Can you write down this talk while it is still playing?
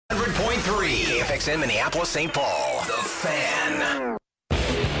101.3 KFXN Minneapolis, St. Paul. The Fan.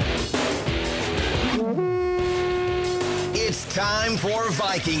 It's time for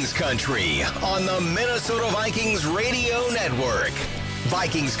Vikings Country on the Minnesota Vikings Radio Network.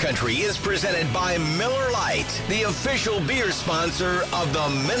 Vikings Country is presented by Miller Lite, the official beer sponsor of the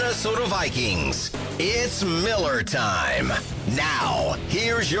Minnesota Vikings. It's Miller time. Now,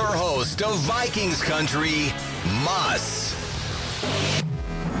 here's your host of Vikings Country, Muss.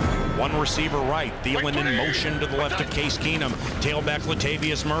 One receiver right, Thielen in motion to the left of Case Keenum. Tailback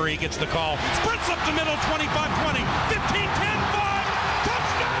Latavius Murray gets the call. Sprints up the middle, 25-20, 15-10, 5,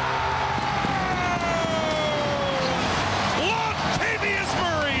 touchdown! Latavius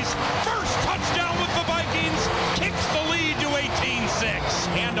Murray's first touchdown with the Vikings kicks the lead to 18-6.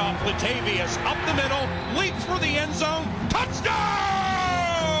 Handoff Latavius up the middle, leaps for the end zone, touchdown!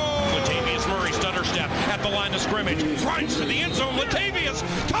 Latavius Murray stutter step at the line of scrimmage, grinds to the end zone, Latavius,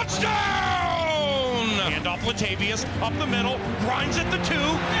 touchdown! Handoff Latavius up the middle, grinds at the 2, to the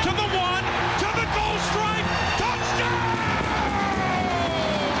 1, to the goal strike, touchdown!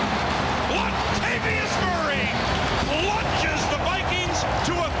 Latavius Murray plunges the Vikings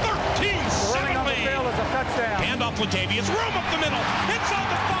to a 13-7 lead. Handoff Latavius, room up the middle, inside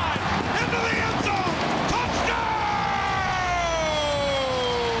the 5, into the end zone, touchdown!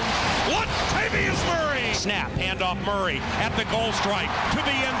 Latavius Murray. Snap, handoff Murray at the goal strike to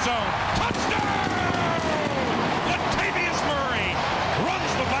the end zone. Touchdown! Latavius Murray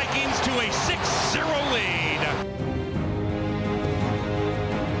runs the Vikings to a 6-0 lead.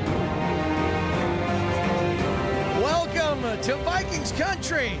 Welcome to Vikings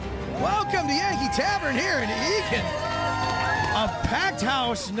Country. Welcome to Yankee Tavern here in Eagan. A packed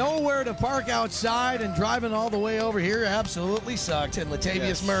house, nowhere to park outside, and driving all the way over here absolutely sucked. And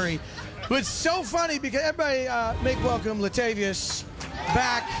Latavius Murray. But it's so funny because everybody make welcome Latavius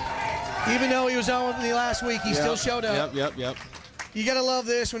back. Even though he was on with me last week, he still showed up. Yep. You got to love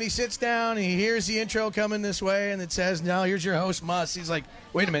this when he sits down and he hears the intro coming this way and it says, "Now here's your host, Muss." He's like,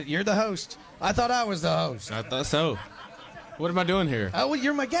 "Wait a minute, you're the host. I thought I was the host." I thought so. What am I doing here? Oh, well,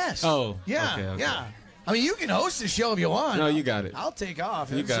 you're my guest. Oh, yeah, okay. yeah. I mean, you can host the show if you want. No, you got it. I'll take off.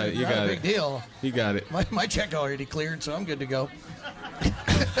 You got it. You not got a big deal. You got it. My check already cleared, so I'm good to go.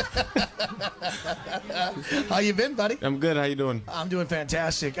 How you been, buddy? I'm good. How you doing? I'm doing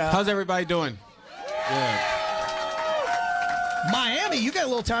fantastic. How's everybody doing? Yeah. Miami, you got a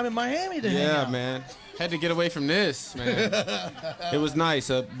little time in Miami to hang out. Yeah, man. Had to get away from this, man. It was nice,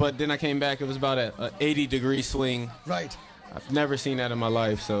 but then I came back. It was about a 80-degree swing. Right. I've never seen that in my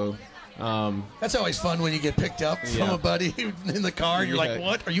life, so. That's always fun when you get picked up from a buddy in the car. You're like,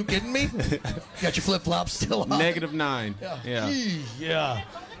 "What? Are you kidding me?" Got your flip-flops still on. -9. Yeah. Yeah.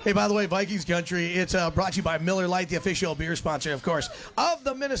 Hey, by the way, Vikings Country, it's brought to you by Miller Lite, the official beer sponsor, of course, of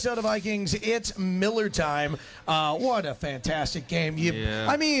the Minnesota Vikings. It's Miller time. What a fantastic game.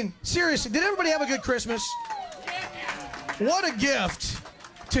 I mean, seriously, did everybody have a good Christmas? What a gift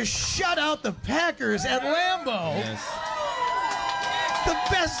to shut out the Packers at Lambeau. Yes. The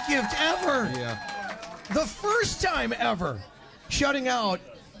best gift ever. Yeah. The first time ever shutting out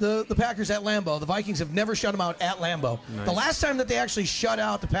the Packers at Lambeau. The Vikings have never shut them out at Lambeau. Nice. The last time that they actually shut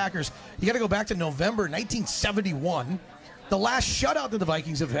out the Packers, you got to go back to November 1971. The last shutout that the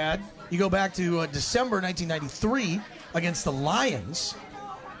Vikings have had, you go back to December 1993 against the Lions.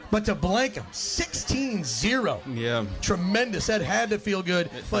 But to blank them, 16-0. Yeah. Tremendous. That had to feel good.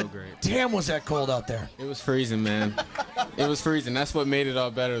 It but felt great. damn, was that cold out there. It was freezing, man. It was freezing. That's what made it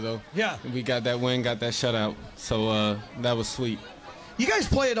all better, though. Yeah. We got that win, got that shutout. So that was sweet. You guys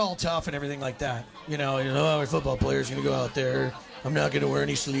play it all tough and everything like that. You know, we're football players, going to go out there. I'm not going to wear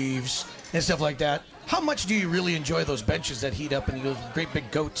any sleeves and stuff like that. How much do you really enjoy those benches that heat up and those great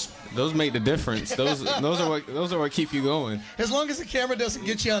big coats? Those make the difference. Those are what keep you going. As long as the camera doesn't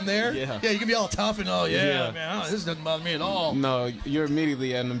get you on there, you can be all tough and man, this doesn't bother me at all. No, you're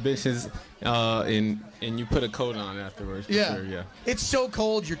immediately at ambitions, and you put a coat on afterwards. For sure, yeah. It's so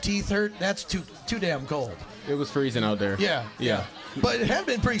cold, your teeth hurt. That's too damn cold. It was freezing out there. Yeah. But it had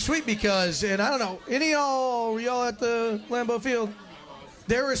been pretty sweet because, and I don't know, were y'all at the Lambeau Field?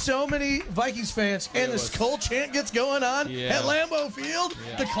 There were so many Vikings fans, and the Skull chant gets going on at Lambeau Field.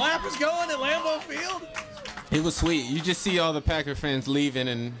 Yeah. The clap is going at Lambeau Field. It was sweet. You just see all the Packer fans leaving,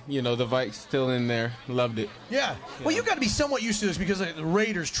 and the Vikes still in there. Loved it. Yeah. Well, you got to be somewhat used to this because the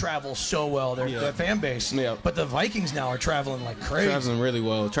Raiders travel so well, their fan base. Yeah. But the Vikings now are traveling like crazy. Traveling really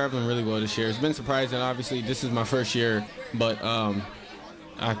well this year. It's been surprising. Obviously, this is my first year, but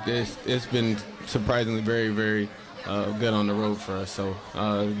it's been surprisingly very, very good on the road for us. So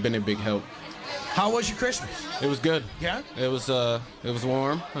it's been a big help. How was your Christmas? It was good. Yeah? It was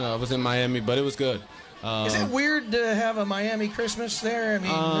warm. I was in Miami, but it was good. Is it weird to have a Miami Christmas there? I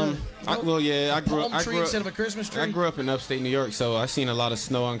mean, I grew palm tree instead of a Christmas tree. I grew up in upstate New York, so I seen a lot of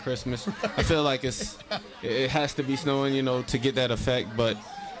snow on Christmas. I feel like it has to be snowing, to get that effect. But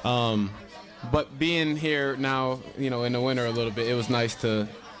being here now, in the winter a little bit, it was nice to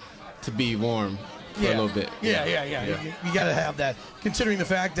be warm for a little bit. Yeah. You got to have that. Considering the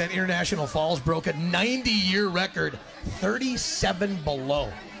fact that International Falls broke a 90-year record, 37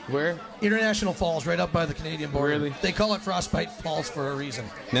 below. Where? International Falls, right up by the Canadian border. Really? They call it Frostbite Falls for a reason.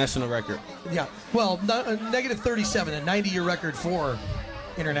 National record. Yeah. Well, negative 37, a 90-year record for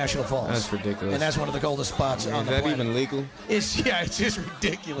International Falls. That's ridiculous. And that's one of the coldest spots on the planet. Is that even legal? It's just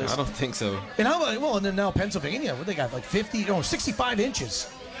ridiculous. I don't think so. And how about, and then now Pennsylvania, what they got, like 65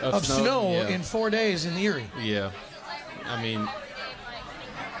 inches of snow in 4 days in Erie. Yeah. I mean,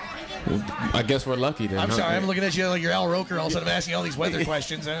 I guess we're lucky then. I'm sorry, I'm looking at you like you're Al Roker. All of a sudden, I'm asking you all these weather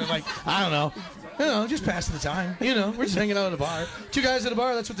questions, and I'm like, I don't know. Just passing the time. We're just hanging out at a bar. Two guys at a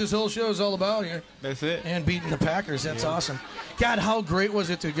bar. That's what this whole show is all about here. That's it. And beating the Packers. That's awesome. God, how great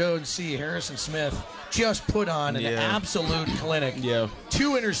was it to go and see Harrison Smith just put on an absolute clinic. Yeah.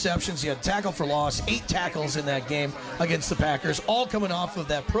 2 interceptions. He had tackle for loss, 8 tackles in that game against the Packers, all coming off of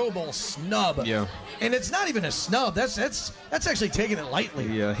that Pro Bowl snub. Yeah. And it's not even a snub. That's actually taking it lightly.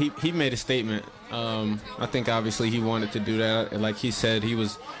 Yeah, he made a statement. I think obviously he wanted to do that. Like he said, he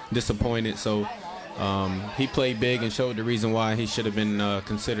was disappointed. So he played big and showed the reason why he should have been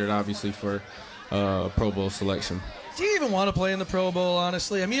considered, obviously, for Pro Bowl selection. Do you even want to play in the Pro Bowl,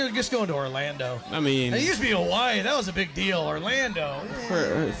 honestly? I mean, you're just going to Orlando. I mean, it used to be Hawaii. That was a big deal. Orlando.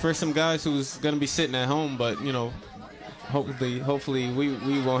 For some guys who's going to be sitting at home, but, hopefully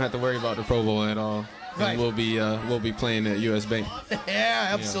we won't have to worry about the Pro Bowl at all. Right. And we'll be playing at US Bank. Yeah,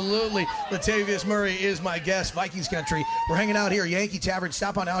 absolutely. Yeah. Latavius Murray is my guest, Vikings country. We're hanging out here, Yankee Tavern.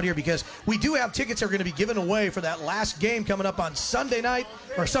 Stop on out here because we do have tickets that are going to be given away for that last game coming up on Sunday night,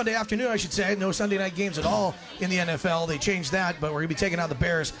 or Sunday afternoon, I should say. No Sunday night games at all in the NFL. They changed that, but we're going to be taking on the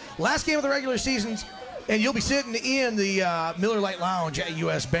Bears. Last game of the regular season. And you'll be sitting in the Miller Lite Lounge at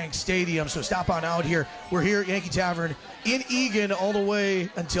US Bank Stadium. So stop on out here. We're here at Yankee Tavern in Eagan all the way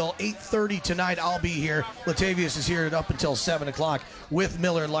until 8:30 tonight. I'll be here. Latavius is here up until 7 o'clock with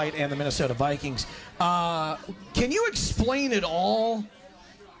Miller Lite and the Minnesota Vikings. Can you explain at all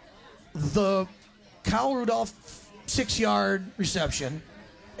the Kyle Rudolph 6-yard reception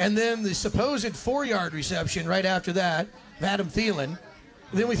and then the supposed 4-yard reception right after that of Adam Thielen?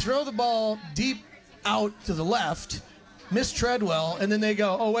 Then we throw the ball deep out to the left, miss Treadwell, and then they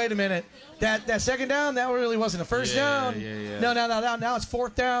go, oh, wait a minute. That second down, that really wasn't a first down. Yeah. No, now it's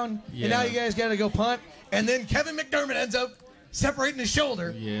 4th down, and now you guys got to go punt. And then Kevin McDermott ends up separating his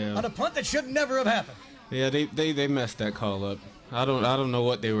shoulder on a punt that should never have happened. Yeah, they messed that call up. I don't know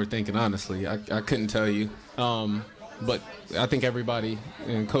what they were thinking, honestly. I couldn't tell you. But I think everybody,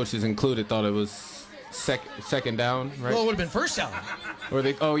 and coaches included, thought it was second down, right? Well, it would have been first down. Or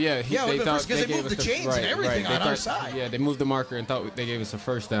they thought because they moved the chains and everything on our side. Yeah, they moved the marker and thought they gave us a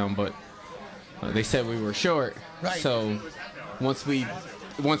first down, but they said we were short. Right. So once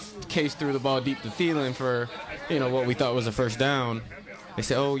Case threw the ball deep to Thielen for what we thought was a first down, they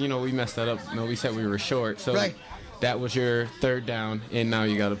said, we messed that up. No, we said we were short. So that was your 3rd down, and now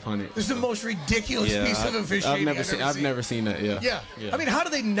you got to punt it. This is the most ridiculous piece of officiating I've never seen that. Yeah. I mean, how do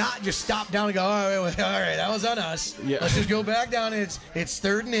they not just stop down and go, all right, that was on us. Yeah. Let's just go back down. It's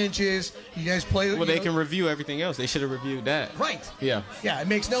 3rd and inches. You guys play. Well, they can review everything else. They should have reviewed that. Right. Yeah. Yeah, it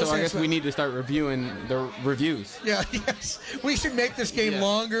makes no sense. So I guess we need to start reviewing the reviews. Yeah. Yes. We should make this game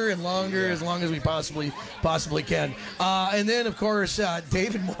longer and longer as long as we possibly can. And then, of course,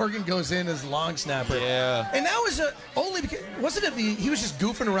 David Morgan goes in as long snapper. Yeah. And that was only because wasn't it he was just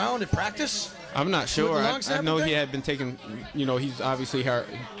goofing around at practice? I'm not sure. I know thing? he had been taking. He's obviously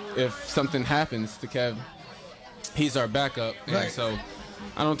if something happens to Kev, he's our backup. Right. And so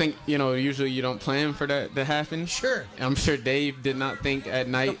I don't think usually you don't plan for that to happen. Sure. I'm sure Dave did not think at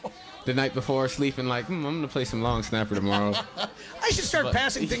night. The night before sleeping, like, I'm going to play some long snapper tomorrow. I should start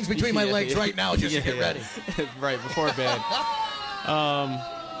passing things between my legs right now just to get ready. Right, before bed.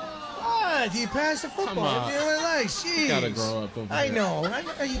 You passed the football between my legs. Jeez. Gotta grow up over I here. know.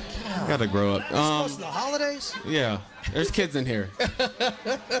 Gotta grow up. Close to the holidays? Yeah, there's kids in here.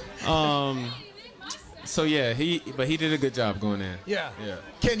 So, yeah, he did a good job going in. Yeah.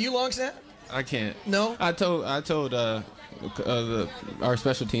 Can you long snap? I can't. No? I told our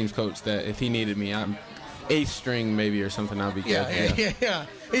special teams coach that if he needed me, I'm 8th string maybe or something. I'll be good. Yeah.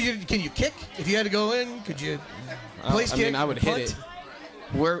 Can you kick? If you had to go in, could you place kick? I mean, I would hit it.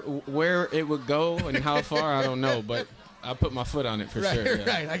 Where it would go and how far, I don't know, but I put my foot on it for sure. Yeah.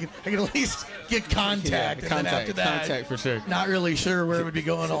 Right. I can at least get contact, and then after that, contact for sure. Not really sure where it would be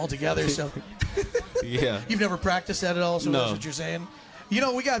going altogether. So, yeah. You've never practiced that at all. So no. That's what you're saying. You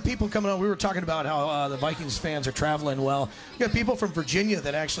know, we got people coming on. We were talking about how the Vikings fans are traveling well. We got people from Virginia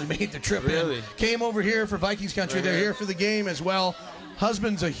that actually made the trip in. Came over here for Vikings country. Right. They're here for the game as well.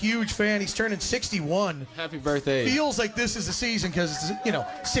 Husband's a huge fan. He's turning 61. Happy birthday. Feels like this is the season because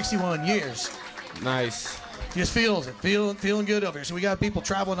it's, 61 years. Nice. Just feels it. Feeling good over here. So we got people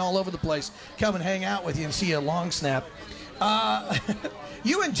traveling all over the place. Come and hang out with you and see a long snap.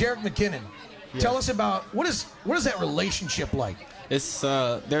 You and Jerick McKinnon. Yes. Tell us about what is that relationship like? It's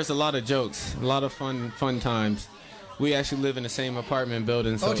there's a lot of jokes, a lot of fun times. We actually live in the same apartment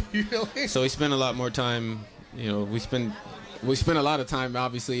building, so do you really? So we spend a lot more time. We spend a lot of time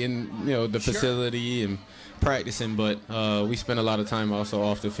obviously in the facility and practicing, but we spend a lot of time also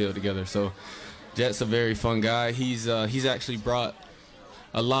off the field together. So Jet's a very fun guy. He's actually brought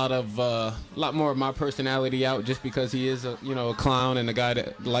a lot more of my personality out just because he is a clown and a guy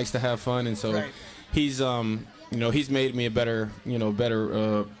that likes to have fun, and so he's he's made me a better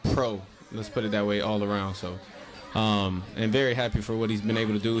pro. Let's put it that way all around. So, and very happy for what he's been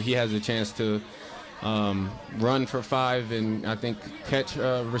able to do. He has a chance to run for 5 and I think catch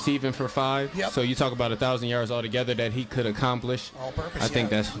receiving for 5. Yep. So you talk about 1,000 yards altogether that he could accomplish. All purpose. I think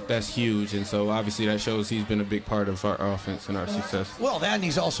that's huge, and so obviously that shows he's been a big part of our offense and our success. Well, that, and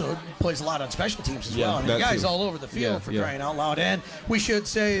he's also plays a lot on special teams as well. And the guy's all over the field for crying out loud. And we should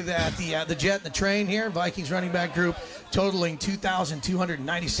say that the Jet and the Train here, Vikings running back group, totaling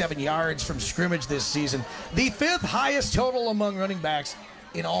 2,297 yards from scrimmage this season, the 5th highest total among running backs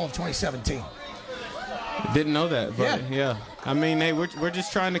in all of 2017. Didn't know that, but yeah. I mean, hey, we're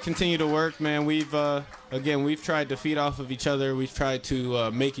just trying to continue to work, man. We've tried to feed off of each other. We've tried to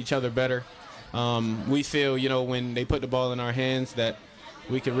make each other better. We feel, when they put the ball in our hands, that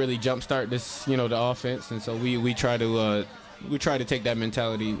we can really jumpstart this, the offense, and so we try to take that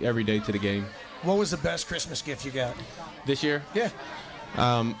mentality every day to the game. What was the best Christmas gift you got this year? Yeah.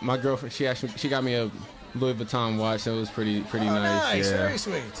 My girlfriend, she got me a Louis Vuitton watch. It was pretty nice. Yeah. Very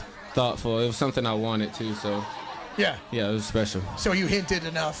sweet. Thoughtful. It was something I wanted too, so yeah, it was special. So you hinted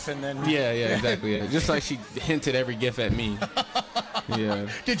enough, and then yeah, exactly. Yeah. Just like she hinted every gift at me. Yeah.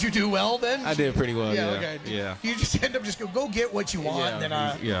 Did you do well then? I did pretty well. Yeah. Okay. Yeah. You just end up go get what you want, and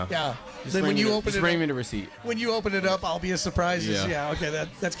then yeah. Then when you open it, bring me the receipt. When you open it up, I'll be as surprised as okay.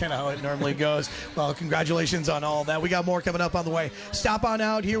 That's kind of how it normally goes. Well, congratulations on all that. We got more coming up on the way. Stop on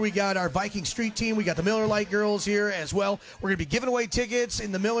out here. We got our Viking Street team. We got the Miller Lite girls here as well. We're gonna be giving away tickets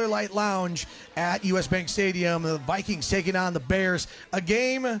in the Miller Lite Lounge at US Bank Stadium. The Vikings taking on the Bears. A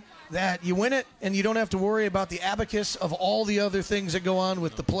game that you win it and you don't have to worry about the abacus of all the other things that go on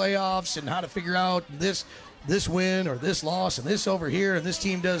with the playoffs and how to figure out this win or this loss and this over here and this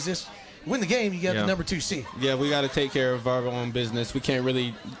team does this. Win the game, you get the number 2 seed. Yeah, we got to take care of our own business. We can't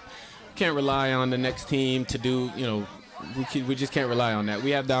rely on the next team to do, we just can't rely on that.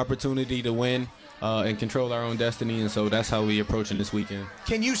 We have the opportunity to win and control our own destiny, and so that's how we approach it this weekend.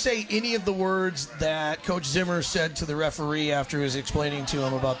 Can you say any of the words that Coach Zimmer said to the referee after he was explaining to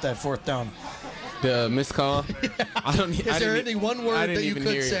him about that 4th down? The missed call? Is there any one word that you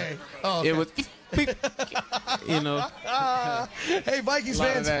could say? Oh, okay. It was... Hey, Vikings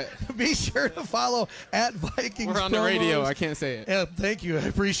fans, be sure to follow at Vikings. We're on the radio. I can't say it. Yeah, thank you. I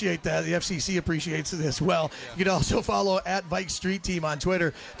appreciate that. The FCC appreciates it as well. You can also follow at Vike Street Team on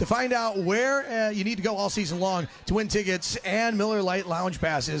Twitter to find out where you need to go all season long to win tickets and Miller Lite Lounge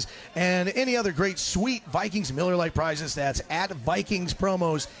passes and any other great sweet Vikings Miller Lite prizes. That's at Vikings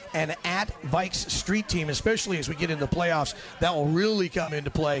Promos and at Vikes Street Team, especially as we get into the playoffs. That will really come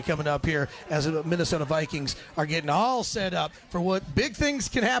into play coming up here as the Minnesota Vikings are getting all set up for what big things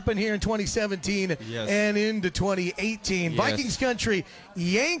can happen here in 2017 and into 2018. Yes. Vikings country,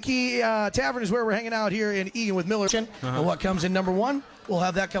 Yankee Tavern is where we're hanging out here in Eagan with Miller. And what comes in number 1? We'll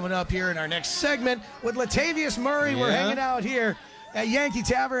have that coming up here in our next segment with Latavius Murray. We're hanging out here at Yankee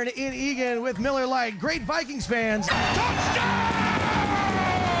Tavern in Eagan with Miller Lite. Great Vikings fans. Touchdown!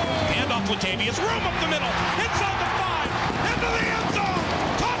 Hand off Latavius, room up the middle, inside the 5, into the end zone.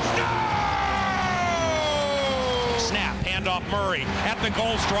 Snap, handoff Murray at the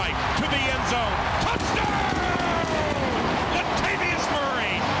goal stripe to the end zone. Touchdown! Latavius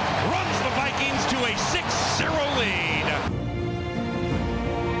Murray runs the Vikings to a 6-0 lead.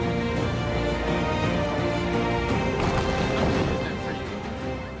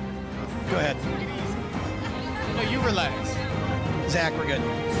 Go ahead. No, you relax. Zach, we're good.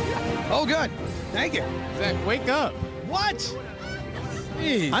 Oh, good. Thank you. Zach, wake up. What?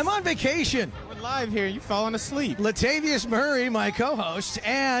 Jeez. I'm on vacation. We're live here. You falling asleep. Latavius Murray, my co-host,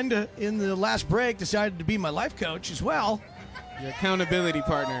 and in the last break decided to be my life coach as well. Your accountability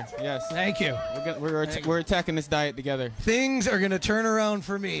partner. Yes. Thank you. We're attacking this diet together. Things are going to turn around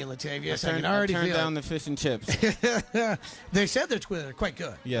for me, Latavius. I can already turn feel down it. the fish and chips. They said they're quite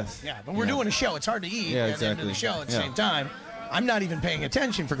good. Yes. Yeah, but we're doing a show. It's hard to eat at the end of the show at the same time. I'm not even paying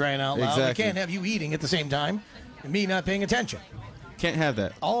attention, for crying out loud. Exactly. We can't have you eating at the same time and me not paying attention. Can't have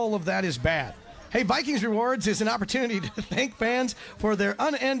that. All of that is bad. Hey, Vikings Rewards is an opportunity to thank fans for their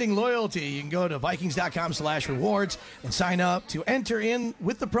unending loyalty. You can go to Vikings.com/rewards and sign up to enter in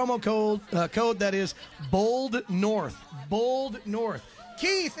with the promo code that is Bold North. Bold North.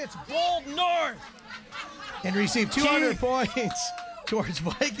 Keith, it's Bold North. And receive 200 points towards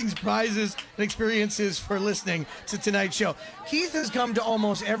Vikings prizes and experiences for listening to tonight's show. Keith has come to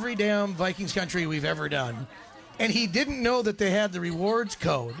almost every damn Vikings country we've ever done, and he didn't know that they had the rewards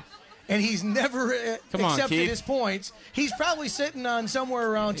code. And he's never accepted his points. He's probably sitting on somewhere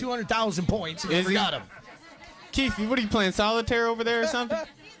around 200,000 points and never got them. Keith, what are you playing, solitaire over there or something?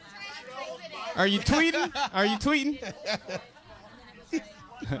 Are you tweeting?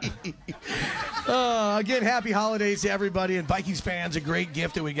 Again, happy holidays to everybody, and Vikings fans, a great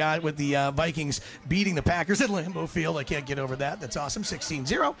gift that we got with the Vikings beating the Packers at Lambeau Field. I can't get over that. That's awesome,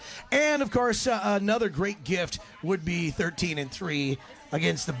 16-0. And, of course, another great gift would be 13-3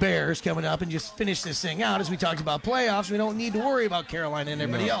 against the Bears coming up, and just finish this thing out. As we talked about playoffs, we don't need to worry about Carolina and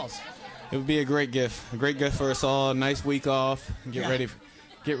everybody else. It would be a great gift for us all. Nice week off. Get ready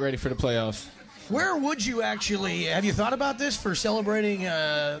for the playoffs. Where would you actually, have you thought about this for celebrating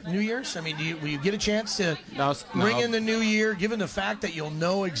New Year's? I mean, will you get a chance to ring in the new year, given the fact that you'll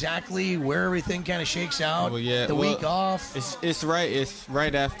know exactly where everything kind of shakes out, week off? It's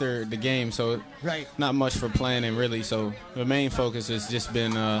right after the game, so not much for planning, really. So the main focus has just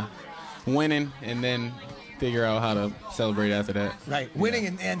been winning and then figure out how to celebrate after that. Right,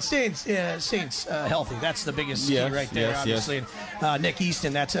 winning and Saints healthy. That's the biggest key right there, obviously. Yes. And Nick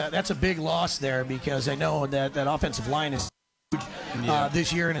Easton, that's a big loss there, because I know that offensive line is huge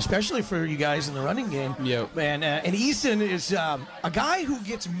this year, and especially for you guys in the running game. Yep. And Easton is a guy who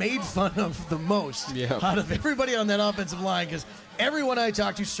gets made fun of the most out of everybody on that offensive line, because everyone I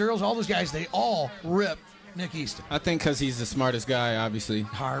talk to, Searles, all those guys, they all rip Nick Easton. I think because he's the smartest guy, obviously.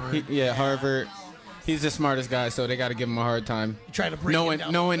 Harvard. Harvard. He's the smartest guy, so they got to give him a hard time. Try to bring him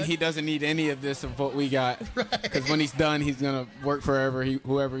down knowing he doesn't need any of this of what we got. Because when he's done, he's gonna work forever.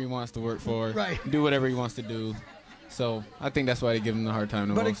 Whoever he wants to work for. Right. Do whatever he wants to do. So I think that's why they give him the hard time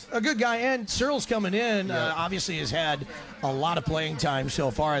the most. But a good guy, and Searles coming in obviously has had a lot of playing time so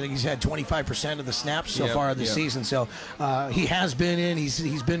far. I think he's had 25% of the snaps so far this season. So he has been in.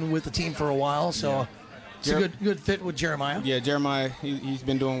 He's been with the team for a while. So it's a good fit with Jeremiah. Yeah, Jeremiah, he's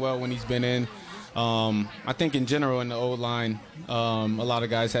been doing well when he's been in. I think in general in the old line, a lot of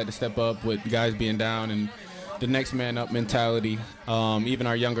guys had to step up with guys being down and the next man up mentality. Even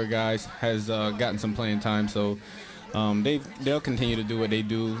our younger guys has gotten some playing time, so they'll continue to do what they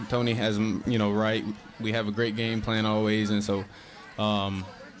do. Tony has them, right. We have a great game plan always, and so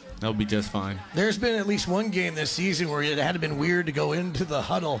they'll be just fine. There's been at least one game this season where it had been weird to go into the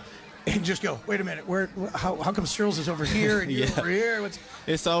huddle and just go, wait a minute, how come Searles is over here and you're over here?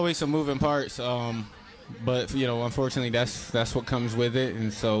 It's always some moving parts, but unfortunately that's what comes with it,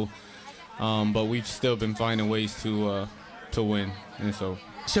 and so, but we've still been finding ways to win, and so.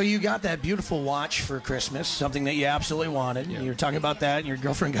 So you got that beautiful watch for Christmas, something that you absolutely wanted. Yeah. You were talking about that, and your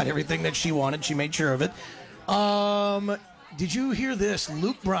girlfriend got everything that she wanted. She made sure of it. Did you hear this?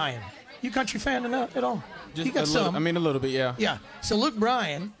 Luke Bryan, you country fan at all? Just he got some. A little bit, yeah. Yeah. So Luke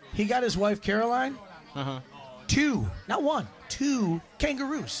Bryan, he got his wife Caroline 2, not 1, 2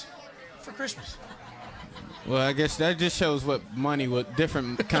 kangaroos for Christmas. Well, I guess that just shows what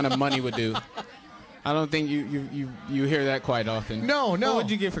different kind of money would do. I don't think you hear that quite often. No. What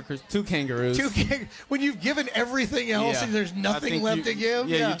would you give for Christmas? 2 kangaroos. When you've given everything else and there's nothing left to give.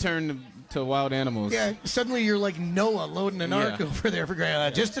 Yeah, you turn to wild animals. Yeah, suddenly you're like Noah loading an ark over there for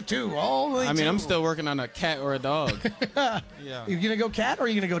just a 2. I'm still working on a cat or a dog. You gonna go cat or are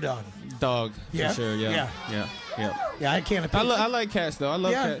you gonna go dog? Dog, for sure. Yeah. I can't. I like cats though. I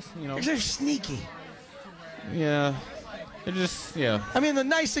love cats. They're sneaky. Yeah. They're just, the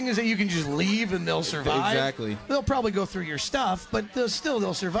nice thing is that you can just leave and they'll survive. Exactly. They'll probably go through your stuff, but they'll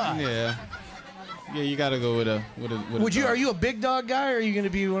survive. Yeah. Yeah, you got to go with a Are you a big dog guy, or are you going to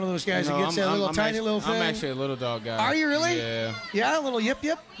be one of those guys that gets that little tiny little thing? I'm actually a little dog guy. Are you really? Yeah. Yeah, a little yip.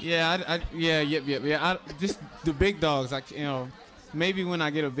 Yeah, yip. Yeah, just the big dogs, maybe when I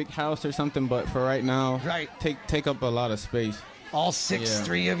get a big house or something, but for right now, right, take up a lot of space. All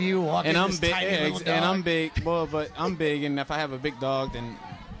 6'3" of you walking. And I'm this big. tiny little dog. And I'm big. Well, but I'm big, and if I have a big dog, then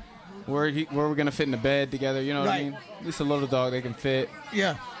where we're gonna fit in the bed together? You know what I mean? At least a little dog they can fit.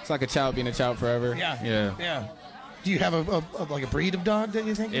 Yeah. It's like a child being a child forever. Yeah. Do you have a breed of dog that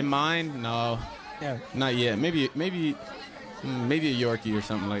you think? In mind, no. Yeah. Not yet. Maybe a Yorkie or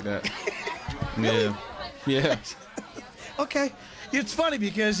something like that. Really? Yeah. Okay. It's funny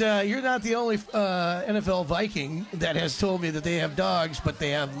because you're not the only NFL Viking that has told me that they have dogs, but they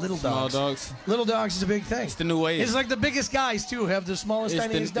have little dogs. Small dogs. Little dogs is a big thing. It's the new wave. It's like the biggest guys, too, have the smallest,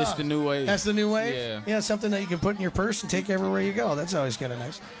 tiniest dogs. It's the new wave. That's the new wave? Yeah. Yeah, something that you can put in your purse and take everywhere you go. That's always kind of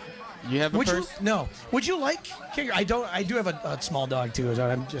nice. You have a purse? No. Would you like Kicker? I do have a small dog, too.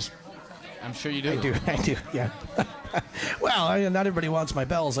 I'm sure you do. I do, yeah. Well, not everybody wants my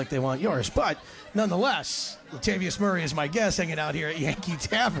bells like they want yours, but nonetheless, Latavius Murray is my guest hanging out here at Yankee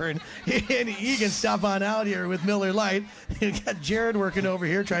Tavern in Eagan. Stop on out here with Miller Lite. We got Jared working over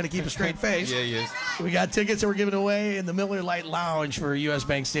here trying to keep a straight face. Yeah, he is. We got tickets that we're giving away in the Miller Lite Lounge for US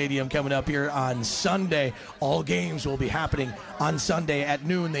Bank Stadium coming up here on Sunday. All games will be happening on Sunday at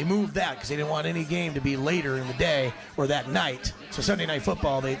noon. They moved that because they didn't want any game to be later in the day or that night. So Sunday Night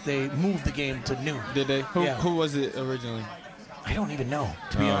Football, they moved the game to noon. Did they? Yeah. Who was it originally? I don't even know,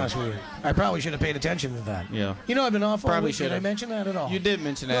 to be honest with you. I probably should have paid attention to that. Yeah. You know, I've been off all Probably week. Did I should've. mention that at all? You did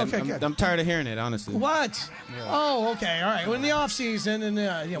mention that. Okay, good. I'm tired of hearing it, honestly. What? Yeah. Oh, okay. All right. Well, in the off season, and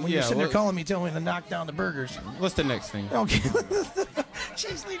when you're sitting there calling me, telling me to knock down the burgers. What's the next thing? Okay.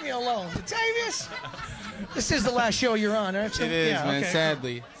 Jeez, leave me alone. Latavius, this is the last show you're on, aren't you? It is, yeah, man. okay.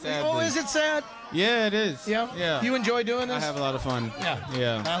 Sadly. Oh, is it sad? Yeah, it is. Yeah? Yeah. You enjoy doing this? I have a lot of fun. Yeah.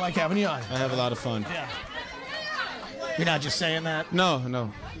 Yeah. I like having you on. I have a lot of fun. Yeah. You're not just saying that?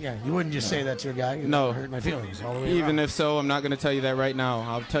 No. Yeah, you wouldn't just say that to a guy. You No. hurt my feelings all the way Even around. if so, I'm not going to tell you that right now.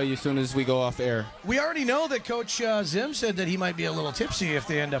 I'll tell you as soon as we go off air. We already know that Coach Zim said that he might be a little tipsy if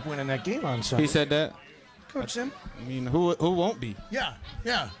they end up winning that game on Sunday. He said that? Coach Zim? I mean, who won't be? Yeah.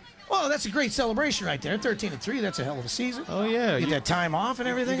 Well, that's a great celebration right there. 13-3, that's a hell of a season. Oh, yeah. Get that time off and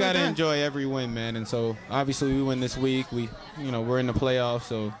everything. You got to like that. enjoy every win, man. And so, obviously, we win this week. We're in the playoffs,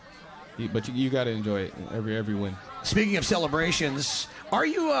 so but you got to enjoy it, every win. Speaking of celebrations, are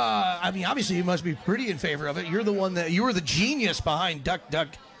you, obviously you must be pretty in favor of it. You were the genius behind Duck, Duck,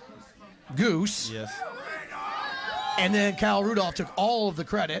 Goose. Yes. And then Kyle Rudolph took all of the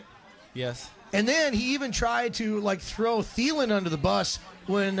credit. Yes. And then he even tried to, throw Thielen under the bus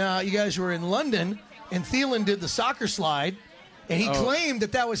when you guys were in London, and Thielen did the soccer slide, and he claimed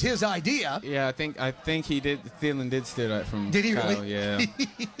that was his idea. Yeah, I think he did. Thielen did steal that from Did he Kyle, really? Yeah.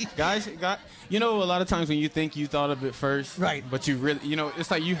 Guys, a lot of times when you think you thought of it first, right? But you really,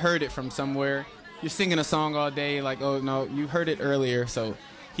 it's like you heard it from somewhere. You're singing a song all day, like, oh no, you heard it earlier, so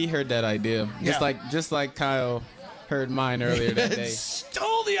he heard that idea. Yeah. Just like Kyle heard mine earlier that day.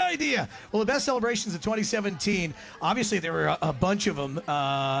 Stole the idea. Well, the best celebrations of 2017, obviously there were a bunch of them,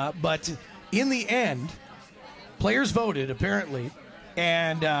 but in the end, players voted, apparently,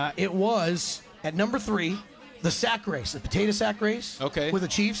 and it was, at number 3, the sack race, the potato sack race. Okay. With the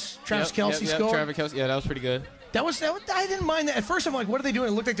Chiefs. Travis Kelce scored. Travis Kelce, yeah, that was pretty good. That was I didn't mind that. At first, I'm like, what are they doing?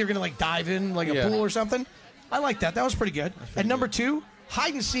 It looked like they were going to, dive in like a pool or something. I like that. That was pretty good. At number 2,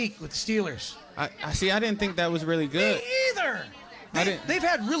 hide and seek with the Steelers. I see. I didn't think that was really good. Me either. They've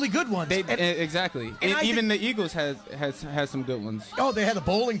had really good ones. Exactly. And even the Eagles has some good ones. Oh, they had the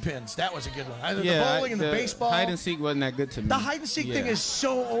bowling pins. That was a good one. The bowling and the baseball. Hide and seek wasn't that good to me. The hide and seek thing is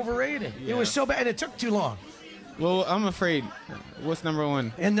so overrated. Yeah. It was so bad, and it took too long. Well, I'm afraid. What's number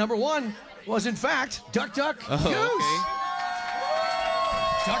 1? And number 1 was, in fact, Duck, Duck, Goose. Okay.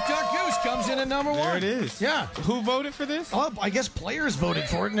 Duck, Duck, Goose comes in at number 1. There it is. Yeah. Who voted for this? Oh, I guess players voted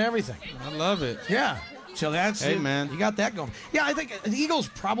for it and everything. I love it. Yeah. So that's hey, it. Man. You got that going. Yeah, I think the Eagles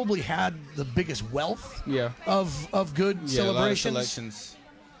probably had the biggest wealth of good celebrations. A lot of selections.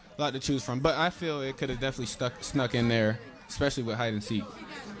 A lot to choose from. But I feel it could have definitely snuck in there, especially with hide and seek.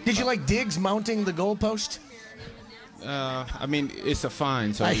 Did you like Diggs mounting the goalpost? It's a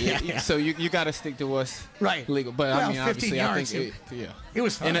fine, so so you got to stick to what's legal. But obviously, I think it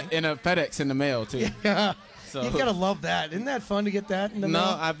was fun. In a FedEx in the mail too. Yeah, so you gotta love that. Isn't that fun to get that in the mail?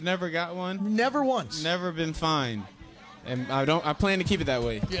 No, I've never got one. Never once. Never been fined, and I plan to keep it that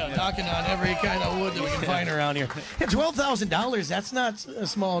way. Yeah, knocking on every kind of wood that we can find around here. Yeah, $12,000. That's not a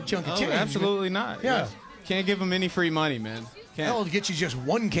small chunk of change. Absolutely not. Yeah. Can't give them any free money, man. Hell, to get you just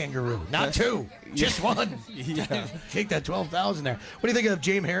one kangaroo, not 2, just one. Yeah. Take that $12,000 there. What do you think of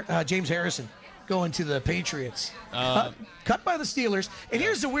James Harrison? going to the Patriots. Cut by the Steelers. And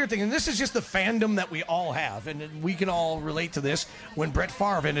here's the weird thing, and this is just the fandom that we all have, and we can all relate to this when Brett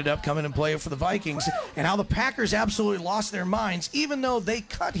Favre ended up coming and playing for the Vikings, and how the Packers absolutely lost their minds, even though they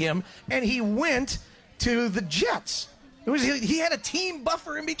cut him, and he went to the Jets. He had a team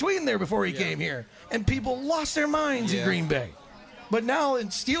buffer in between there before he came here, and people lost their minds in Green Bay. But now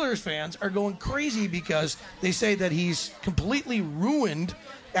Steelers fans are going crazy because they say that he's completely ruined.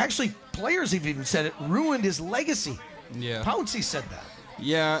 Actually, players have even said it, ruined his legacy. Yeah. Pouncey said that.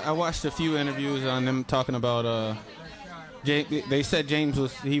 Yeah, I watched a few interviews on them talking about. They said James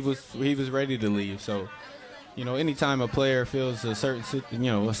was ready to leave. So, anytime a player feels a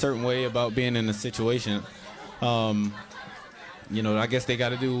certain way about being in a situation, I guess they got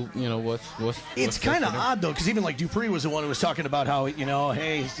to do, what's It's kind of odd, though, because even like Dupree was the one who was talking about how,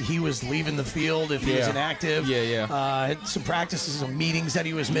 hey, he was leaving the field if he was inactive. Had some practices, some meetings that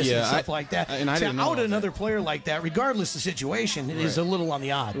he was missing, stuff like that. And I didn't know out another player like that, regardless of the situation, it is a little on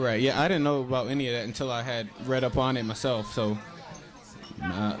the odd. Right, yeah, I didn't know about any of that until I had read up on it myself. So,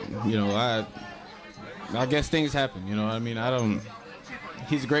 I guess things happen,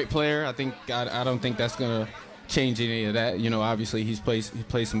 he's a great player. I don't think that's going to change any of that. Obviously he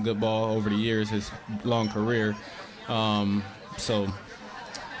played some good ball over the years, his long career.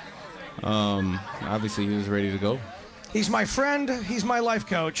 Obviously he was ready to go. He's my friend. He's my life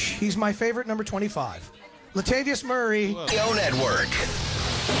coach. He's my favorite number 25. Latavius Murray. Radio Network.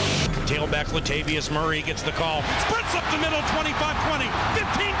 Tailback Latavius Murray gets the call. Sprints up the middle, 25-20, 15-10,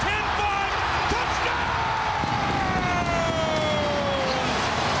 5, touchdown!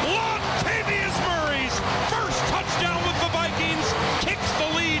 Latavius Murray's first touchdown with the Vikings kicks the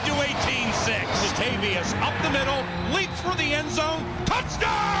lead to 18-6. Latavius up the middle, leaps for the end zone, touchdown!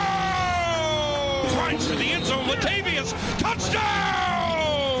 Grinds to the end zone, Latavius, touchdown!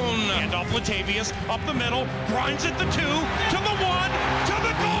 And off Latavius, up the middle, grinds at the 2, to the 1, to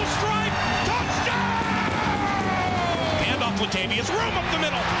the goal stripe, touchdown! And off Latavius, room up the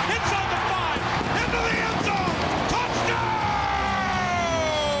middle, inside the 5, into the end zone, touchdown!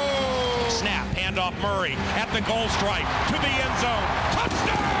 Snap, handoff Murray at the goal stripe, to the end zone,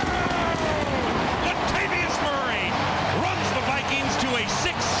 touchdown! Latavius Murray runs the Vikings to a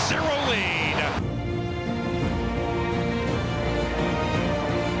 6-0 lead.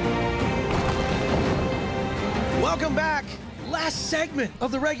 Welcome back. Last segment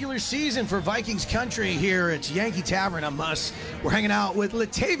of the regular season for Vikings Country here at Yankee Tavern on Muss. We're hanging out with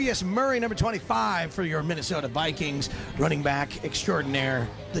Latavius Murray, number 25 for your Minnesota Vikings, running back extraordinaire,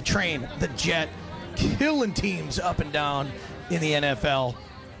 the train, the jet, killing teams up and down in the NFL.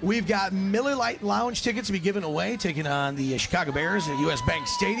 We've got Miller Lite Lounge tickets to be given away, taking on the Chicago Bears at U.S. Bank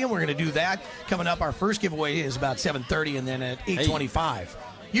Stadium. We're going to do that. Coming up, our first giveaway is about 7:30 and then at 8:25.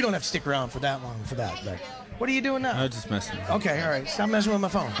 You don't have to stick around for that long for that, but... What are you doing now? I was just messing. Okay, all right. Stop messing with my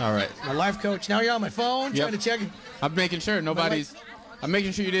phone. All right. My life coach. Now you're on my phone trying to check. I'm making sure I'm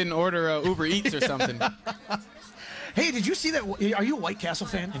making sure you didn't order Uber Eats or something. Hey, did you see that? Are you a White Castle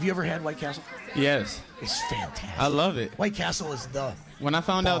fan? Have you ever had White Castle? Yes. It's fantastic. I love it. White Castle is the... When I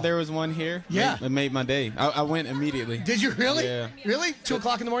found out there was one here, it made my day. I went immediately. Did you really? Yeah. Really? 2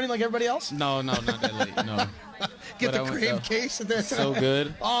 o'clock in the morning like everybody else? No, not that late. No. Get the cream case at that time. So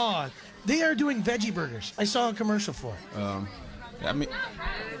good. Oh, they are doing veggie burgers. I saw a commercial for it. I mean,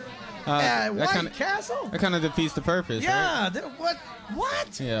 White Castle? That kind of defeats the purpose, yeah. right?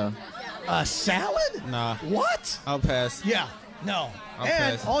 What? Yeah. A salad? Nah. What? I'll pass. Yeah. No. I'll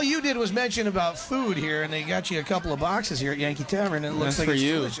and pass. all you did was mention about food here, and they got you a couple of boxes here at Yankee Tavern, and it looks That's like for it's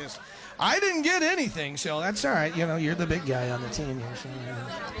you. delicious. I didn't get anything, so that's all right. You're the big guy on the team here, so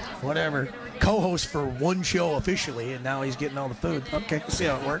whatever. Co-host for one show officially, and now he's getting all the food. Okay, we'll see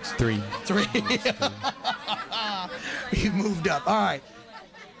how it works. 3. He moved up. All right.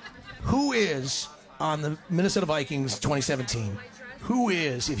 Who is on the Minnesota Vikings 2017? Who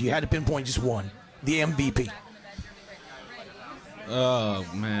is, if you had to pinpoint just one, the MVP? Oh,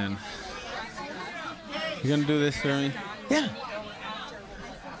 man. You going to do this for me? Yeah.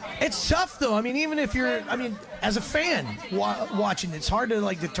 It's tough, though. I mean, even if you're, as a fan watching, it's hard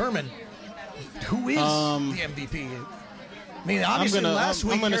to, determine who is the MVP. I mean, obviously last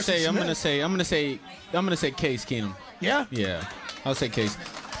week, I'm gonna say Case Keenum. Yeah? Yeah. I'll say Case.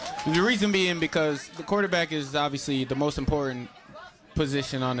 The reason being because the quarterback is obviously the most important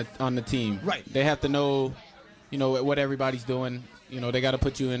position on the team. Right. They have to know, what everybody's doing. They got to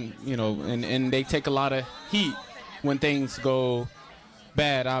put you in, and they take a lot of heat when things go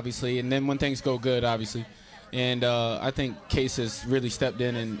bad, obviously, and then when things go good, obviously. And I think Case has really stepped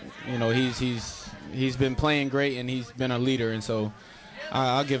in, and he's been playing great, and he's been a leader, and so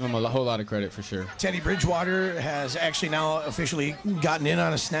I'll give him a whole lot of credit for sure. Teddy Bridgewater has actually now officially gotten in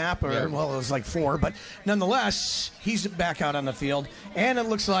on a snap, or well, it was like 4, but nonetheless, he's back out on the field. And it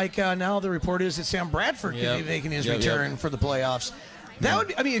looks like now the report is that Sam Bradford could be making his return for the playoffs. That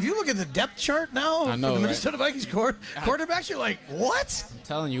would, I mean, if you look at the depth chart now for the Minnesota Vikings quarterbacks, you're like, what? I'm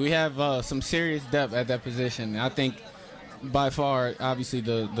telling you, we have some serious depth at that position. I think by far, obviously,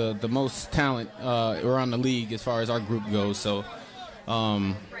 the most talent around the league as far as our group goes. So,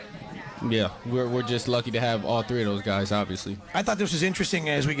 we're just lucky to have all 3 of those guys, obviously. I thought this was interesting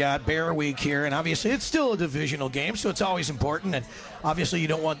as we got Bear Week here, and obviously it's still a divisional game, so it's always important. And obviously you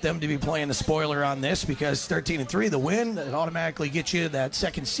don't want them to be playing the spoiler on this because 13-3, the win, it automatically gets you that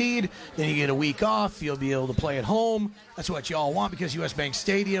 2nd seed. Then you get a week off. You'll be able to play at home. That's what you all want because U.S. Bank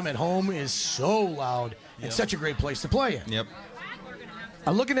Stadium at home is so loud. It's such a great place to play in. Yep.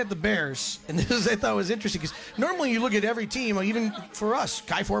 I'm looking at the Bears, and this I thought was interesting because normally you look at every team, even for us,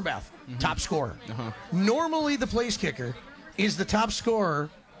 Kai Forbath, top scorer. Normally the place kicker is the top scorer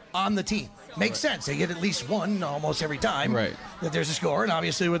on the team. Makes sense. They get at least one almost every time that there's a score, and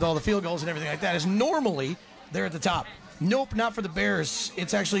obviously with all the field goals and everything like that, is normally they're at the top. Nope, not for the Bears.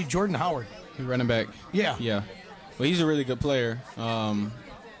 It's actually Jordan Howard. Running back. Yeah. Yeah. Well, he's a really good player.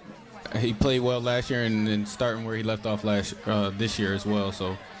 He played well last year and then starting where he left off this year as well.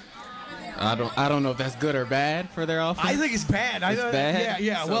 So I don't know if that's good or bad for their offense. I think it's bad. It's bad?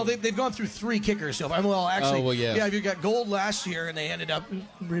 Yeah. So, well, they've gone through 3 kickers. So you got Gold last year, and they ended up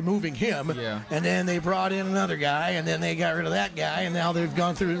removing him. Yeah. And then they brought in another guy, and then they got rid of that guy, and now they've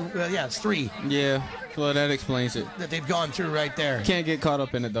gone through. It's 3. Yeah. Well, that explains it. That they've gone through right there. Can't get caught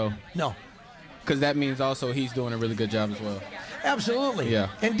up in it though. No. Because that means also he's doing a really good job as well. Absolutely. Yeah.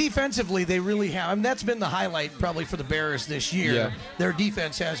 And defensively, they really have. I mean, that's been the highlight probably for the Bears this year. Yeah. Their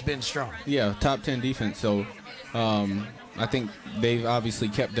defense has been strong. Yeah, top 10 defense. So I think they've obviously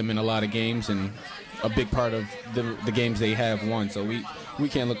kept them in a lot of games and a big part of the games they have won. So we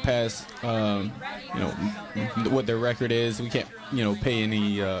can't look past what their record is. We can't pay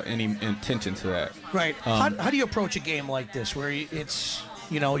any attention to that. Right. How do you approach a game like this where it's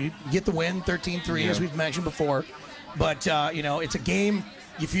you get the win 13-3 as we've mentioned before, but it's a game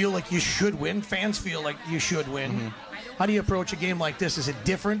you feel like you should win. Fans feel like you should win. How do you approach a game like this? Is it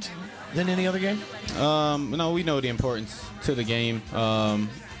different than any other game? No, we know the importance to the game.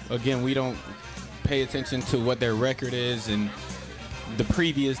 Again, we don't pay attention to what their record is and the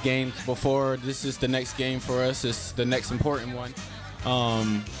previous games before. This is the next game for us. It's the next important one.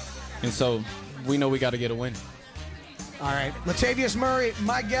 And so we know we got to get a win. All right. Latavius Murray,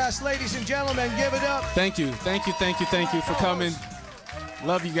 my guest. Ladies and gentlemen, give it up. Thank you for coming.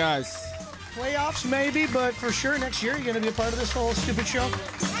 Love you guys. Playoffs maybe, but for sure next year you're going to be a part of this whole stupid show?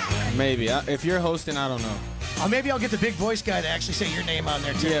 Maybe. If you're hosting, I don't know. Maybe I'll get the big voice guy to actually say your name on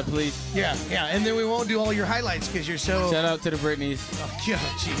there, too. Yeah, please. Yeah. And then we won't do all your highlights because you're so... Shout out to the Britneys. Oh,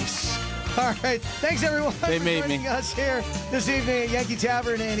 jeez. All right. Thanks, everyone, they for made joining us here this evening at Yankee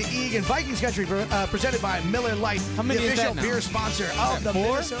Tavern in Eagan. Vikings Country, presented by Miller Lite, How many the is official that now? beer sponsor of the 4?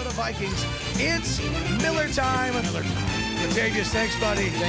 Minnesota Vikings. It's Miller time. Latavius, thanks, buddy.